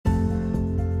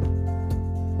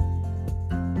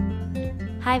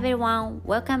Hi everyone,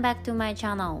 welcome back to my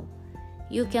channel.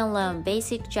 You can learn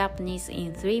basic Japanese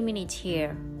in 3 minutes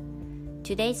here.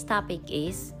 Today's topic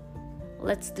is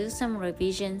Let's do some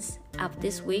revisions of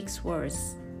this week's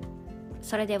words.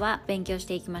 それでは勉強し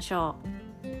ていきましょう。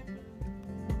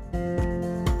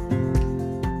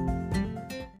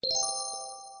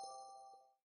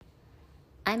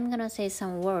I'm gonna say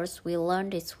some words we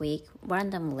learned this week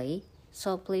randomly,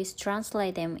 so please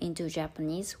translate them into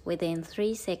Japanese within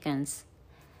 3 seconds.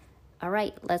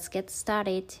 Alright, let's get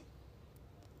started.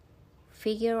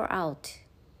 Figure out.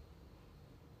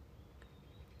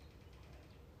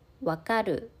 わか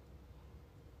る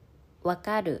わ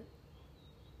かる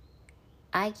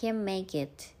I can make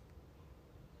it.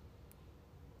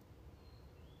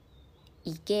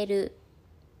 いける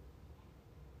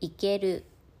いける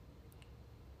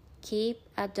Keep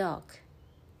a dog.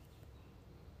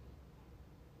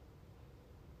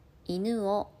 犬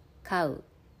を飼う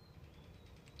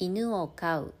犬を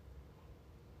飼う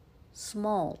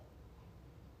Small.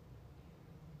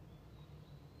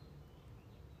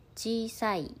 小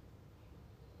さい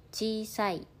小さ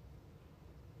い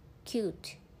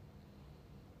Cute.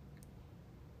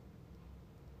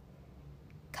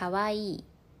 かわいい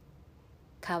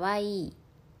かわいい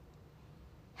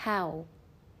How.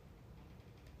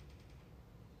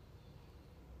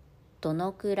 ど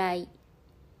のくらい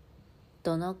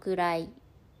どのくらい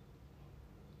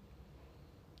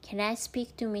Can I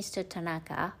speak to Mr.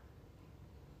 Tanaka?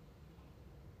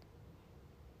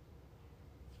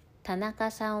 田中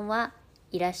さんは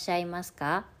いらっしゃいます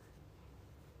か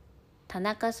田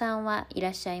中さんはいら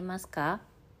っしゃいますか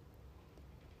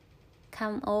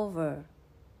Come over.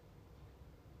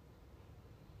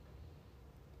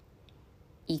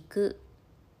 行く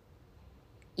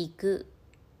行く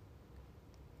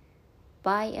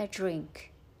Buy a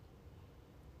drink.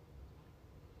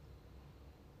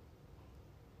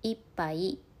 一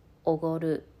杯おご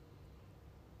る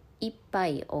一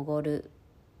杯おごる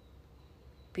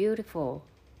Beautiful.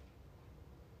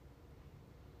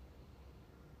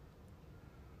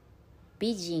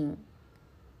 美人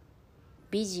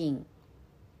美人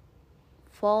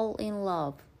Fall in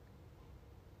love.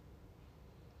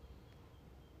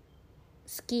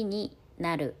 好きに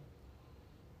なる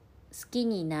好き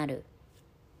になる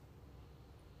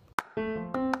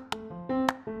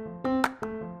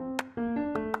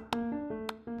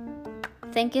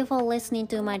Thank you for listening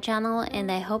to my channel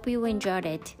and I hope you enjoyed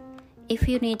it. If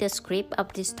you need a script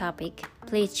of this topic,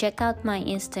 please check out my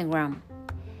Instagram.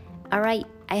 Alright,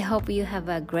 I hope you have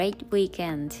a great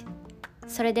weekend.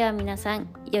 それでは皆さん、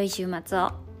良い週末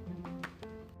を。